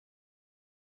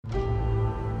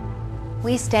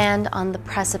We stand on the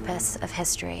precipice of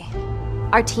history.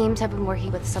 Our teams have been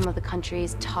working with some of the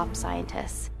country's top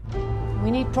scientists.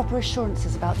 We need proper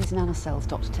assurances about these nanocells,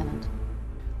 Dr. Tennant.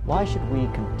 Why should we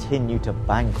continue to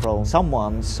bankroll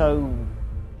someone so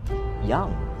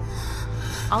young?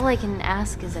 All I can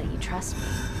ask is that you trust me.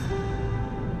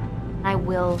 I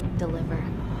will deliver.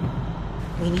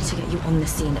 We need to get you on the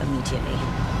scene immediately.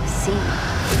 See?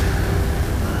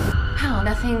 How?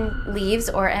 Nothing leaves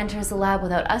or enters the lab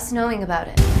without us knowing about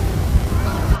it.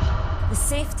 The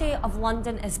safety of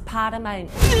London is paramount.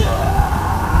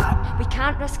 We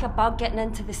can't risk a bug getting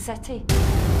into the city.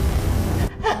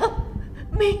 Help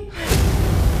me!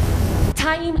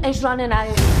 Time is running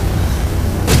out.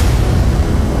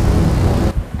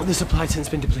 The supply tin's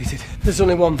been depleted. There's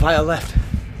only one vial left.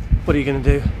 What are you going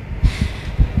to do?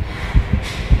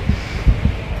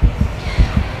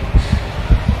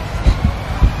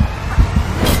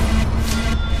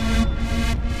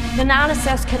 The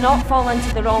nanocells cannot fall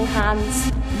into the wrong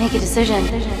hands. Make a decision.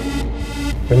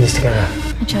 Bring this together.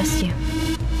 I trust you.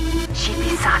 She'd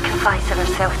be sacrificing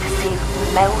herself to save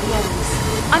millions.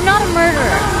 I'm not a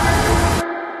murderer.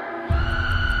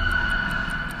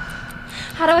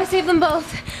 How do I save them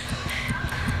both?